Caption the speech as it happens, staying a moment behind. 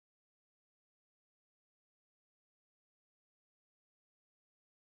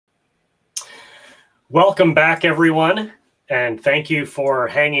Welcome back, everyone, and thank you for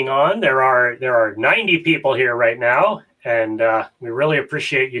hanging on. There are 90 people here right now, and we really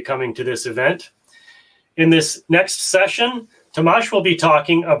appreciate you coming to this event. In this next session, Tomasz will be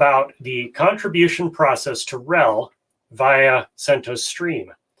talking about the contribution process to RHEL via CentOS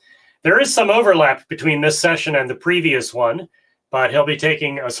Stream. There is some overlap between this session and the previous one, but he'll be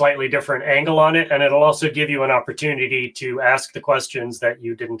taking a slightly different angle on it, and it'll also give you an opportunity to ask the questions that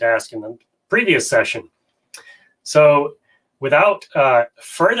you didn't ask in the previous session. So without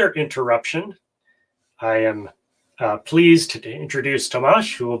further interruption, I am pleased to introduce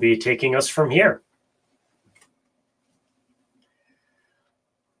Tomasz, who will be taking us from here.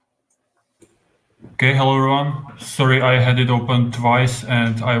 Okay, hello everyone. Sorry, I had it open twice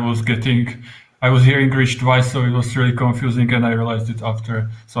and I was hearing Greece twice, so it was really confusing and I realized it after,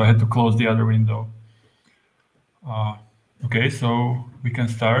 so I had to close the other window. Okay, so we can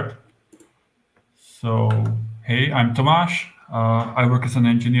start. So, hey, I'm Tomasz. I work as an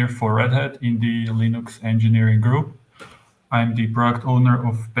engineer for Red Hat in the Linux engineering group. I'm the product owner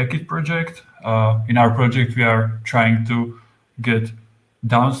of Packit project. In our project, we are trying to get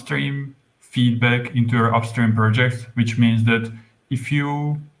downstream feedback into your upstream projects, which means that if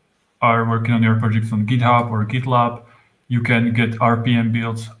you are working on your projects on GitHub or GitLab, you can get RPM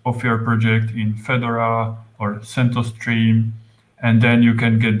builds of your project in Fedora or CentOS Stream, and then you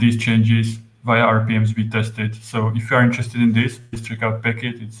can get these changes via RPMs be tested. So if you are interested in this, please check out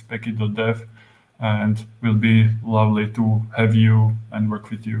Packit. It's packit.dev, and it will be lovely to have you and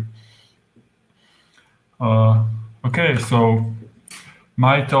work with you. Okay, so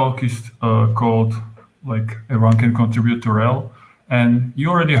my talk is called like Everyone Can Contribute to RHEL, and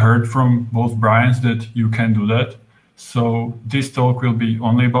you already heard from both Brians that you can do that. So this talk will be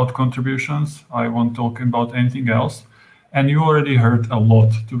only about contributions. I won't talk about anything else. And you already heard a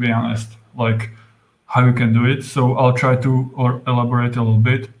lot, to be honest, like how you can do it. So I'll try to elaborate a little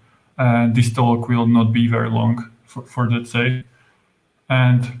bit. And this talk will not be very long for that sake.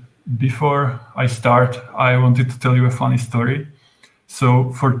 And before I start, I wanted to tell you a funny story.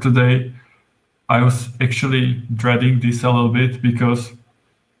 So for today, I was actually dreading this a little bit because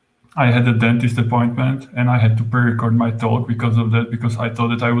I had a dentist appointment and I had to pre-record my talk because of that, because I thought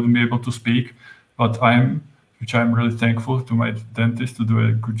that I wouldn't be able to speak, but I'm really thankful to my dentist to do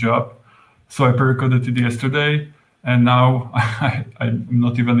a good job. So I pre-recorded it yesterday, and now I'm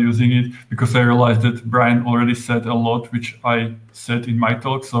not even using it because I realized that Brian already said a lot, which I said in my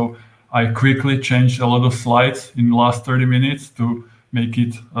talk. So I quickly changed a lot of slides in the last 30 minutes to make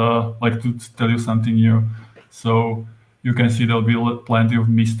it like to tell you something new. So you can see there'll be plenty of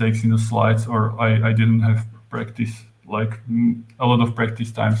mistakes in the slides, or I didn't have practice, like a lot of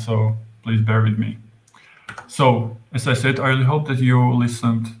practice time. So please bear with me. So, as I said, I really hope that you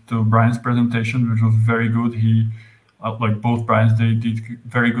listened to Brian's presentation, which was very good. He, like both Brians, they did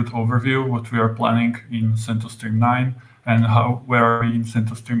very good overview what we are planning in CentOS Stream 9 and where are we in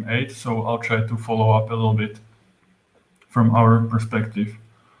CentOS Stream 8. So I'll try to follow up a little bit from our perspective.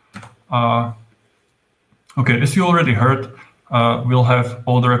 Okay, as you already heard, we'll have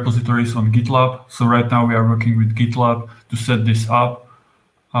all the repositories on GitLab. So right now we are working with GitLab to set this up.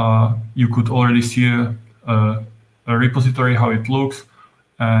 You could already see a repository, how it looks,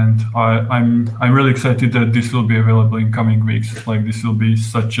 and I'm really excited that this will be available in coming weeks. Like this will be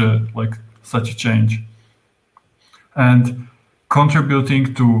such a change. And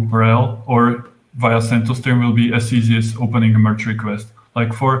contributing to RHEL or via CentOS Stream will be as easy as opening a merge request.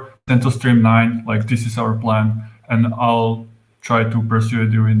 Like for CentOS Stream 9, like this is our plan, and I'll try to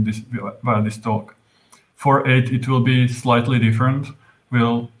persuade you in this via this talk. For 8, it will be slightly different.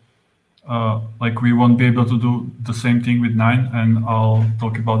 We won't be able to do the same thing with 9, and I'll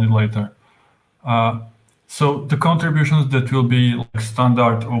talk about it later. So the contributions that will be like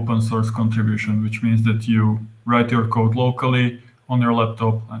standard open source contribution, which means that you write your code locally on your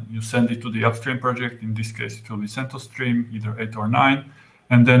laptop and you send it to the upstream project. In this case, it will be CentOS Stream, either 8 or 9.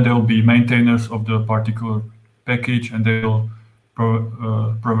 And then there will be maintainers of the particular package, and they will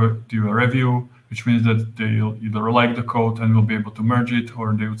provide you a review, which means that they'll either like the code and will be able to merge it,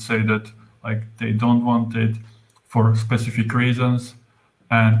 or they would say that like they don't want it for specific reasons.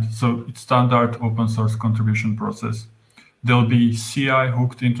 And so it's standard open source contribution process. There'll be CI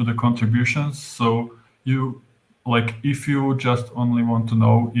hooked into the contributions. So if you just only want to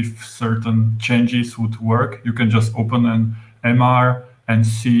know if certain changes would work, you can just open an MR and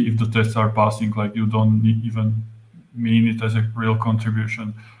see if the tests are passing. Like you don't even mean it as a real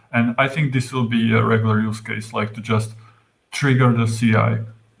contribution. And I think this will be a regular use case, like to just trigger the CI.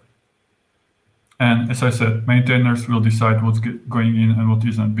 And as I said, maintainers will decide what's going in and what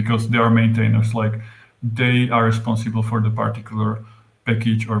isn't, because they are maintainers. Like they are responsible for the particular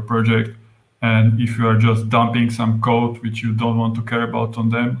package or project. And if you are just dumping some code which you don't want to care about on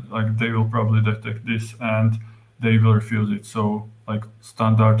them, like they will probably detect this and they will refuse it. So like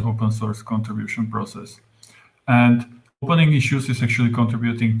standard open source contribution process. And opening issues is actually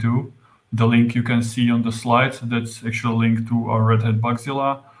contributing too. The link you can see on the slides, that's actually a link to our Red Hat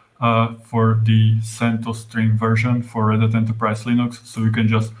Bugzilla for the CentOS Stream version for Red Hat Enterprise Linux. So you can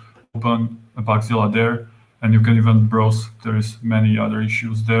just open a Bugzilla there, and you can even browse. There is many other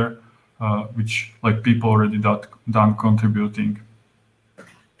issues there, which like people already done contributing.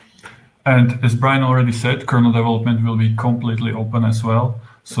 And as Brian already said, kernel development will be completely open as well.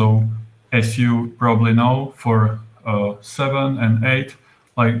 So as you probably know, for 7 and 8,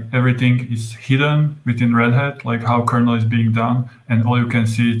 like everything is hidden within Red Hat, like how kernel is being done, and all you can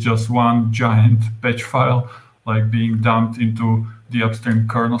see is just one giant patch file, like being dumped into the upstream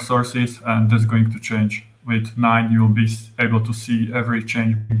kernel sources, and that's going to change. With 9, you'll be able to see every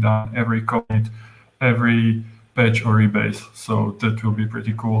change being done, every commit, every patch or rebase. So that will be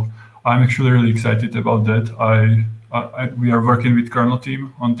pretty cool. I'm actually really excited about that. We are working with kernel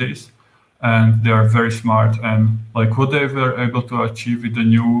team on this, and they are very smart, and like what they were able to achieve with the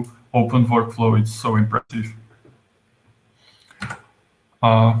new open workflow, it's so impressive.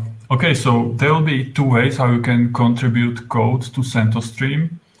 Okay, so there will be 2 ways how you can contribute code to CentOS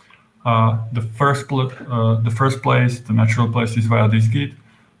Stream. The first place, the natural place, is via dist-git,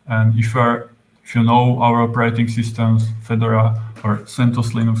 and if you know our operating systems, Fedora or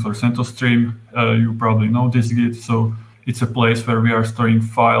CentOS Linux or CentOS Stream, you probably know dist-git. So it's a place where we are storing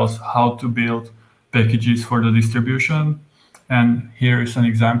files, how to build packages for the distribution. And here is an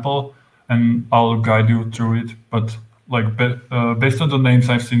example, and I'll guide you through it. But like based on the names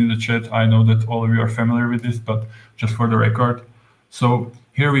I've seen in the chat, I know that all of you are familiar with this, but just for the record. So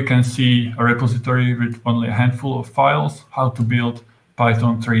here we can see a repository with only a handful of files, how to build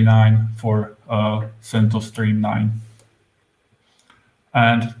Python 3.9 for CentOS Stream 9.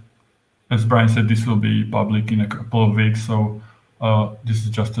 And as Brian said, this will be public in a couple of weeks. So this is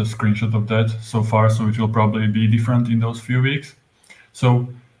just a screenshot of that so far. So it will probably be different in those few weeks. So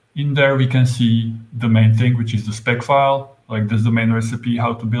in there, we can see the main thing, which is the spec file. Like there's the main recipe,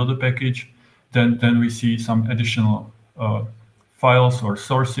 how to build a package. Then we see some additional files or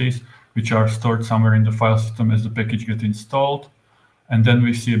sources, which are stored somewhere in the file system as the package gets installed. And then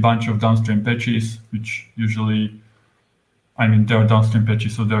we see a bunch of downstream patches, which usually, I mean, they are downstream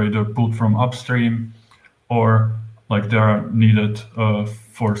patches, so they're either pulled from upstream or like they are needed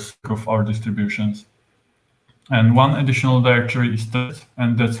for sake of our distributions. And one additional directory is tests,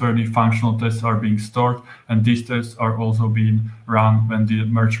 and that's where the functional tests are being stored. And these tests are also being run when the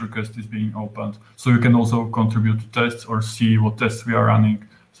merge request is being opened. So you can also contribute to tests or see what tests we are running.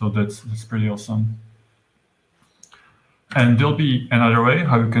 So that's pretty awesome. And there'll be another way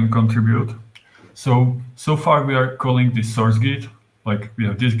how you can contribute. So far we are calling this source git, like we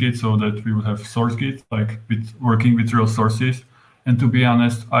have this git so that we would have source git, like with working with real sources. And to be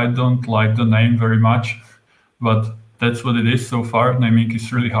honest, I don't like the name very much, but that's what it is so far. Naming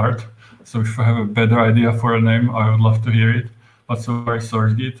is really hard. So if you have a better idea for a name, I would love to hear it. But so far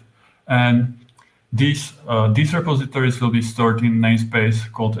source git. And these repositories will be stored in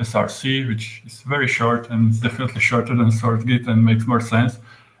namespace called src, which is very short, and it's definitely shorter than source git and makes more sense.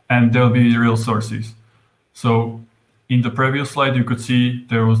 And there'll be real sources. So in the previous slide, you could see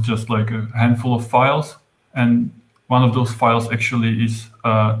there was just like a handful of files, and one of those files actually is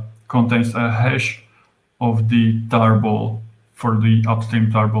contains a hash of the tarball for the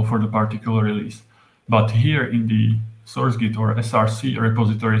upstream tarball for the particular release. But here in the source git or src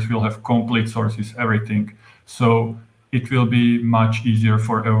repositories, we'll have complete sources, everything. So it will be much easier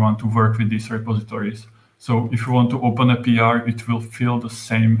for everyone to work with these repositories. So if you want to open a PR, it will feel the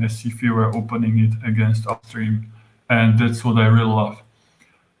same as if you were opening it against upstream. And that's what I really love.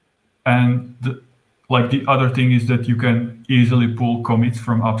 And the other thing is that you can easily pull commits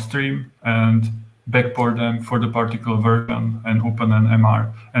from upstream and backport them for the particular version and open an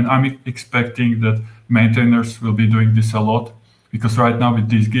MR. And I'm expecting that maintainers will be doing this a lot, because right now with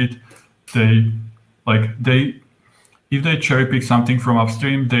dist-git, if they cherry pick something from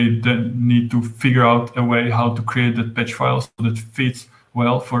upstream, they then need to figure out a way how to create that patch file so that fits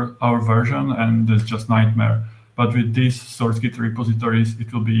well for our version, and that's just nightmare. But with these source git repositories,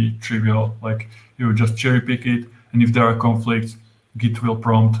 it will be trivial. Like you just cherry pick it, and if there are conflicts, Git will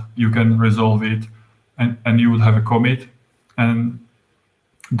prompt, you can resolve it, and you would have a commit. And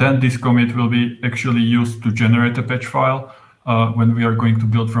then this commit will be actually used to generate a patch file when we are going to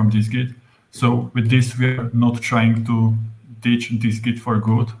build from dist-git. So with this, we are not trying to ditch dist-git for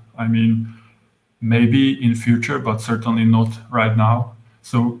good. I mean, maybe in future, but certainly not right now.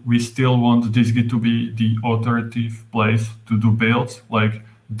 So we still want this Git to be the authoritative place to do builds. Like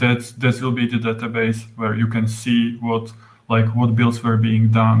that will be the database where you can see what builds were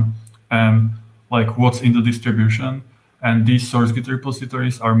being done and like what's in the distribution. And these source Git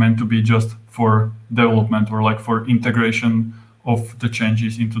repositories are meant to be just for development or like for integration of the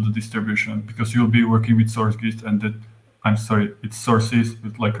changes into the distribution, because you'll be working with source Git and that, I'm sorry, it's sources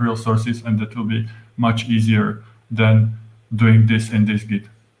with like real sources, and that will be much easier than doing this in this Git.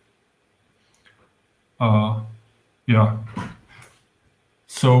 Yeah.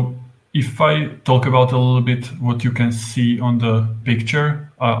 So if I talk about a little bit what you can see on the picture,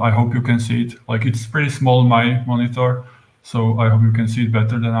 I hope you can see it. Like it's pretty small on my monitor, so I hope you can see it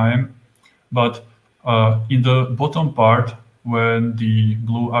better than I am. But in the bottom part, when the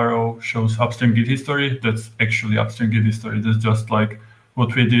blue arrow shows upstream Git history, that's actually upstream Git history. That's just like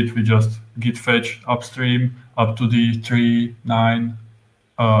what we did. We just git fetch upstream up to the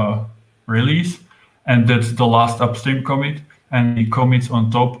 3.9 release, and that's the last upstream commit. And the commits on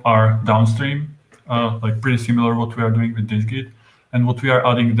top are downstream, like pretty similar what we are doing with this Git. And what we are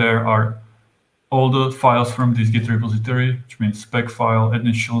adding there are all the files from this Git repository, which means spec file,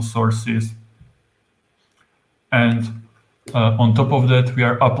 initial sources. And on top of that, we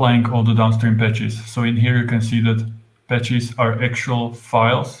are applying all the downstream patches. So in here, you can see that patches are actual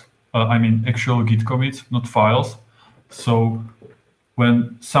files. I mean, actual Git commits, not files. So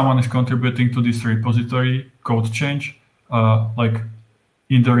when someone is contributing to this repository code change, like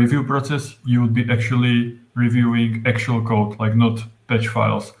in the review process, you would be actually reviewing actual code, like not patch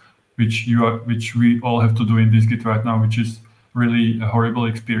files, which we all have to do in this Git right now, which is really a horrible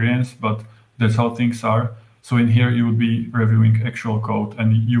experience, but that's how things are. So in here, you would be reviewing actual code,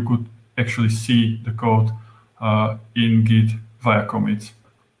 and you could actually see the code in Git via commits.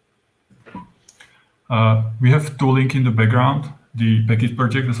 We have tooling in the background, the package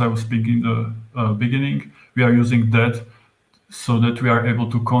project, as I was speaking in the beginning. We are using that so that we are able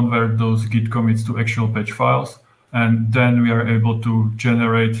to convert those Git commits to actual patch files. And then we are able to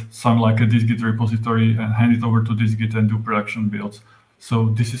generate some like a this Git repository and hand it over to this Git and do production builds. So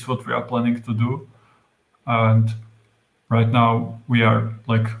this is what we are planning to do. And right now we are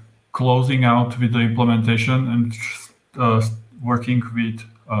like closing out with the implementation and working with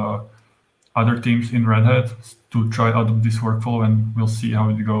other teams in Red Hat to try out this workflow, and we'll see how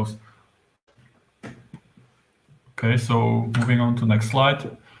it goes. Okay, so moving on to next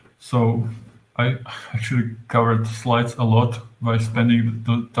slide. So I actually covered slides a lot by spending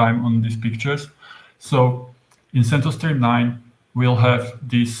the time on these pictures. So in CentOS Stream 9, we'll have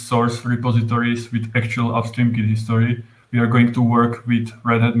these source repositories with actual upstream Git history. We are going to work with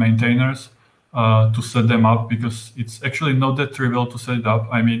Red Hat maintainers to set them up, because it's actually not that trivial to set it up.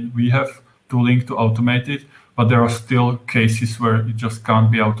 I mean, we have tooling to automate it, but there are still cases where it just can't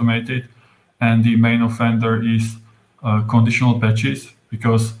be automated. And the main offender is conditional patches,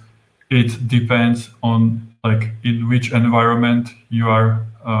 because it depends on like in which environment you are.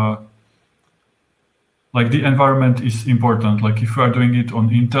 Like the environment is important. Like if you are doing it on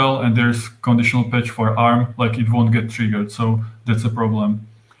Intel and there's conditional patch for ARM, like it won't get triggered. So that's a problem.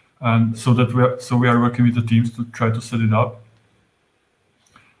 And so we are working with the teams to try to set it up.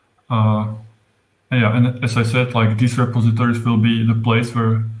 Yeah, and as I said, like these repositories will be the place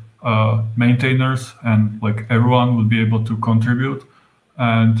where maintainers and like everyone will be able to contribute,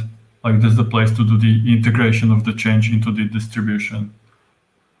 and like that's the place to do the integration of the change into the distribution.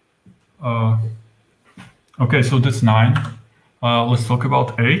 Okay, so that's 9. Let's talk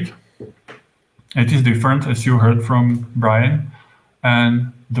about 8. 8 is different, as you heard from Brian,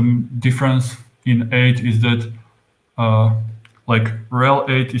 and the difference in 8 is that like RHEL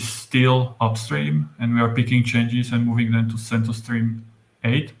 8 is still upstream, and we are picking changes and moving them to CentOS Stream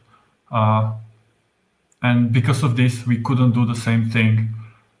 8. And because of this, we couldn't do the same thing.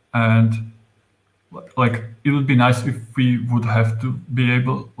 And like it would be nice if we would have to be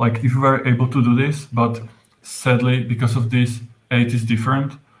able, like if we were able to do this, but sadly, because of this, 8 is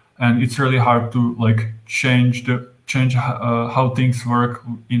different, and it's really hard to like change how things work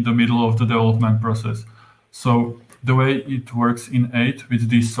in the middle of the development process. So the way it works in 8 with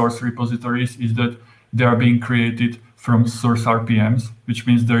these source repositories is that they are being created from source RPMs, which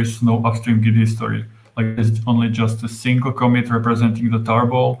means there is no upstream Git history. Like it's only just a single commit representing the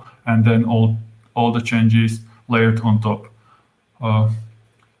tarball, and then all the changes layered on top.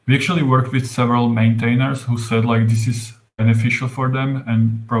 We actually worked with several maintainers who said like this is beneficial for them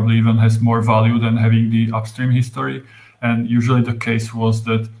and probably even has more value than having the upstream history. And usually the case was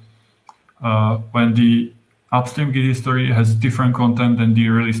that when the upstream Git history has different content than the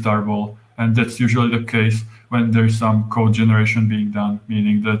release tarball, And that's usually the case when there's some code generation being done,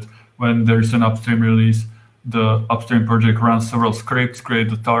 meaning that when there's an upstream release, the upstream project runs several scripts, creates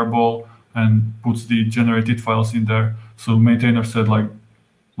the tarball, and puts the generated files in there. So maintainers said like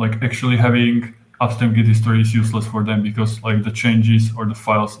actually having upstream Git history is useless for them because like the changes or the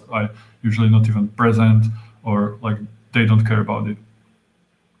files are usually not even present, or like they don't care about it.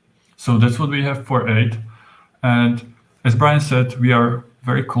 So that's what we have for 8. And as Brian said, we are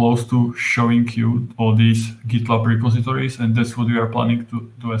very close to showing you all these GitLab repositories, and that's what we are planning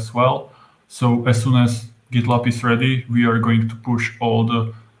to do as well. So as soon as GitLab is ready, we are going to push all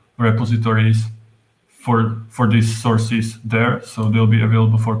the repositories for these sources there, so they'll be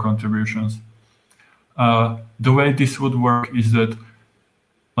available for contributions. The way this would work is that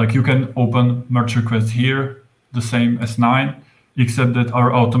like you can open merge request here, the same as 9, except that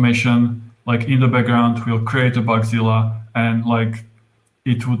our automation, like in the background, will create a Bugzilla, and like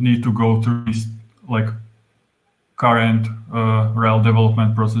it would need to go through this like current RHEL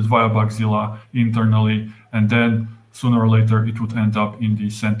development process via Bugzilla internally, and then sooner or later it would end up in the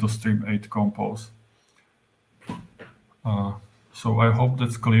CentOS Stream 8 compose. So I hope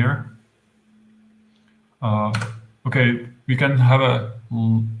that's clear. Okay, we can have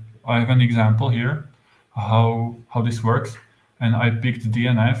I have an example here how this works, and I picked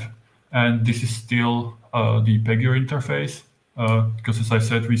DNF, and this is still the Pagure interface, because as I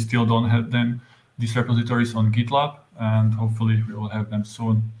said, we still don't have these repositories on GitLab, and hopefully we will have them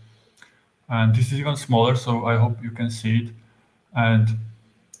soon. And this is even smaller, so I hope you can see it. And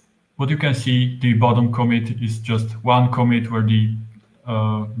what you can see, the bottom commit is just one commit where the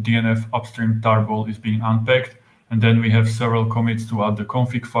DNF upstream tarball is being unpacked. And then we have several commits to add the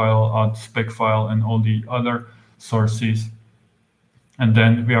config file, add spec file, and all the other sources. And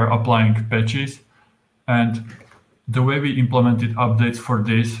then we are applying patches. And the way we implemented updates for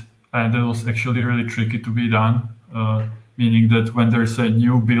this, and that was actually really tricky to be done, meaning that when there's a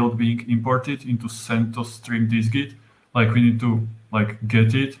new build being imported into CentOS Stream dist-git, like we need to like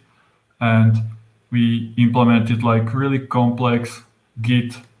get it, and we implemented like really complex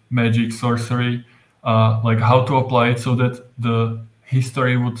Git magic sorcery, like how to apply it so that the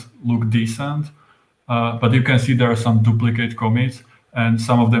history would look decent. But you can see there are some duplicate commits, and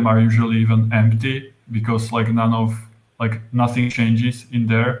some of them are usually even empty because like nothing changes in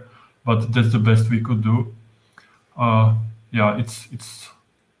there. But that's the best we could do. Yeah,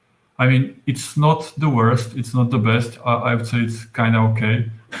 I mean, it's not the worst, it's not the best. I would say it's kind of okay.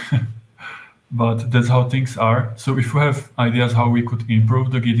 But that's how things are. So if you have ideas how we could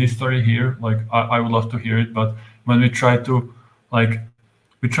improve the Git history here, like I would love to hear it. But when we try to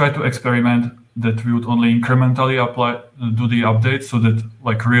experiment that we would only incrementally do the updates so that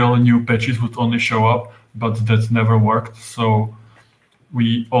like real new patches would only show up, but that never worked. So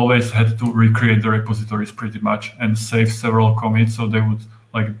we always had to recreate the repositories pretty much and save several commits so they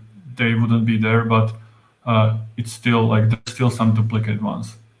wouldn't be there, but it's still like there's still some duplicate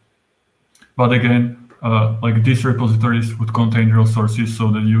ones. But again, like these repositories would contain real sources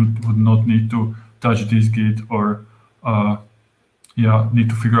so that you would not need to touch dist-git or need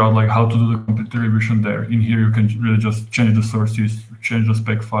to figure out like how to do the complete distribution there. In here, you can really just change the sources, change the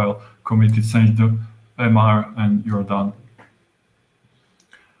spec file, commit it, change the MR, and you're done.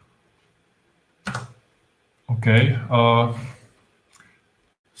 Okay,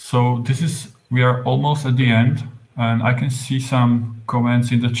 so we are almost at the end, and I can see some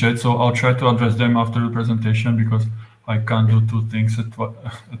comments in the chat, so I'll try to address them after the presentation because I can't do two things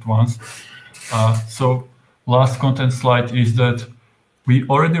at once. So last content slide is that we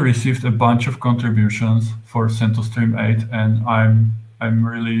already received a bunch of contributions for CentOS Stream 8, and I'm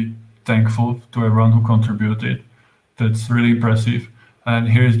really thankful to everyone who contributed. That's really impressive. And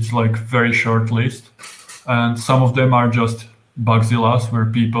here is like very short list. And some of them are just Bugzillas where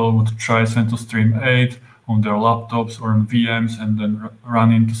people would try CentOS Stream 8 on their laptops or on VMs and then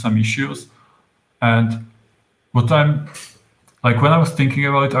run into some issues. And what when I was thinking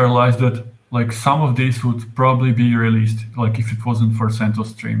about it, I realized that like some of these would probably be released like if it wasn't for CentOS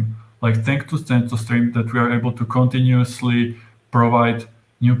Stream. Like thanks to CentOS Stream that we are able to continuously provide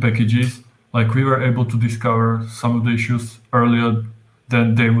new packages, like we were able to discover some of the issues earlier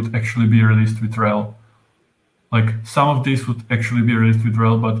than they would actually be released with RHEL. Like some of these would actually be released with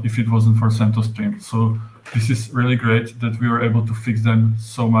RHEL, but if it wasn't for CentOS Stream. So this is really great that we were able to fix them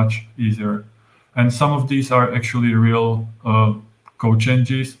so much easier. And some of these are actually real code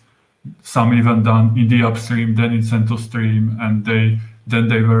changes. Some even done in the upstream, then in CentOS Stream, and then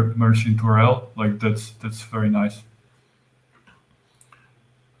they were merged into RHEL. Like that's very nice.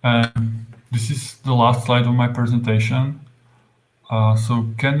 And this is the last slide of my presentation. So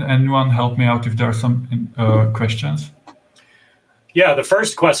can anyone help me out if there are some questions? Yeah, the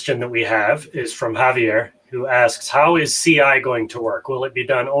first question that we have is from Javier, who asks, how is CI going to work? Will it be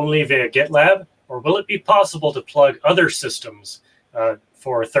done only via GitLab, or will it be possible to plug other systems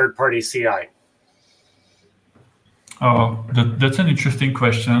for third-party CI? That's an interesting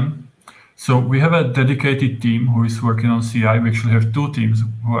question. So we have a dedicated team who is working on CI. We actually have two teams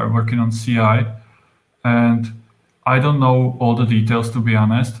who are working on CI. And I don't know all the details, to be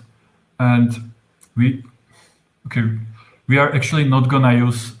honest. And we are actually not gonna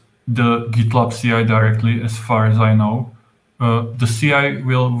use the GitLab CI directly, as far as I know. The CI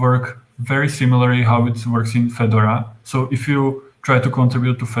will work very similarly how it works in Fedora. So if you try to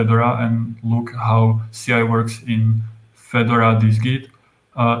contribute to Fedora and look how CI works in Fedora dist-git,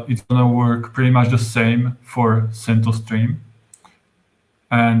 it's gonna work pretty much the same for CentOS Stream.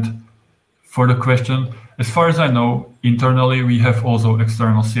 And for the question, as far as I know, internally we have also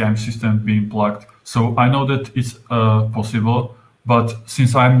external CI systems being plugged. So I know that it's possible, but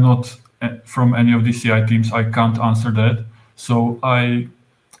since I'm not from any of the CI teams, I can't answer that. So I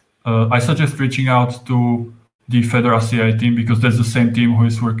suggest reaching out to the Fedora CI team, because that's the same team who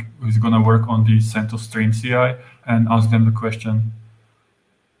is going to work on the CentOS Stream CI, and ask them the question.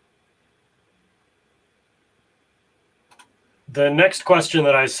 The next question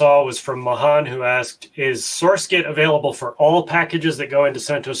that I saw was from Mahan, who asked, is SourceGit available for all packages that go into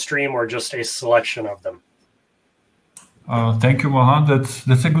CentOS Stream, or just a selection of them? Thank you, Mahan.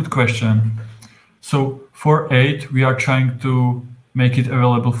 That's a good question. So for 8, we are trying to make it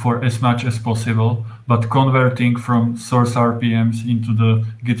available for as much as possible, but converting from source RPMs into the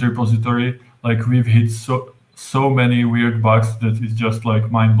Git repository, like we've hit so many weird bugs that it's just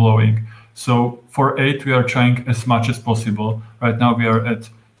like mind-blowing. So for 8, we are trying as much as possible. Right now we are at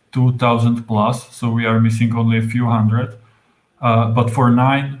 2,000 plus, so we are missing only a few hundred. But for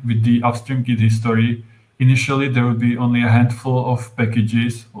 9, with the upstream Git history, initially there will be only a handful of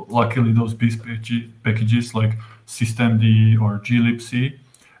packages. Luckily, those big packages like systemd or glibc.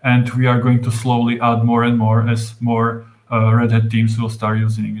 And we are going to slowly add more and more as more Red Hat teams will start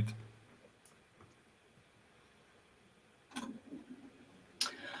using it.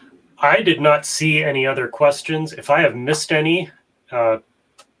 I did not see any other questions. If I have missed any,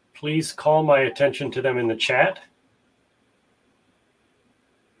 please call my attention to them in the chat.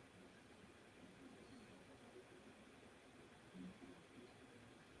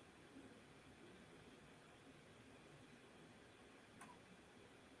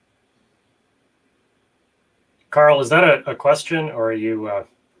 Carl, is that a question, or are you? I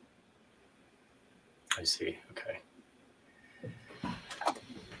see. Okay.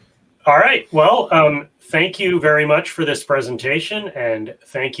 All right. Well, thank you very much for this presentation, and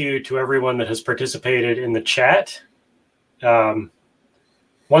thank you to everyone that has participated in the chat.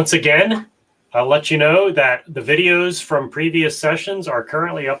 Once again, I'll let you know that the videos from previous sessions are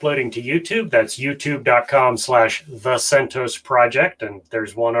currently uploading to YouTube. That's youtube.com/thecentosproject, and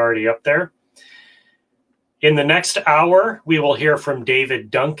there's one already up there. In the next hour, we will hear from David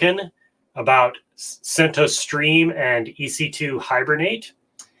Duncan about CentOS Stream and EC2 Hibernate.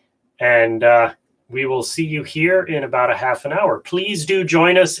 And we will see you here in about a half an hour. Please do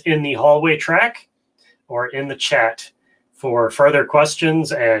join us in the hallway track or in the chat for further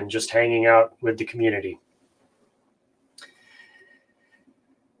questions and just hanging out with the community.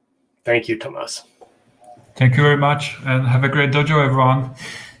 Thank you, Tomas. Thank you very much, and have a great dojo, everyone.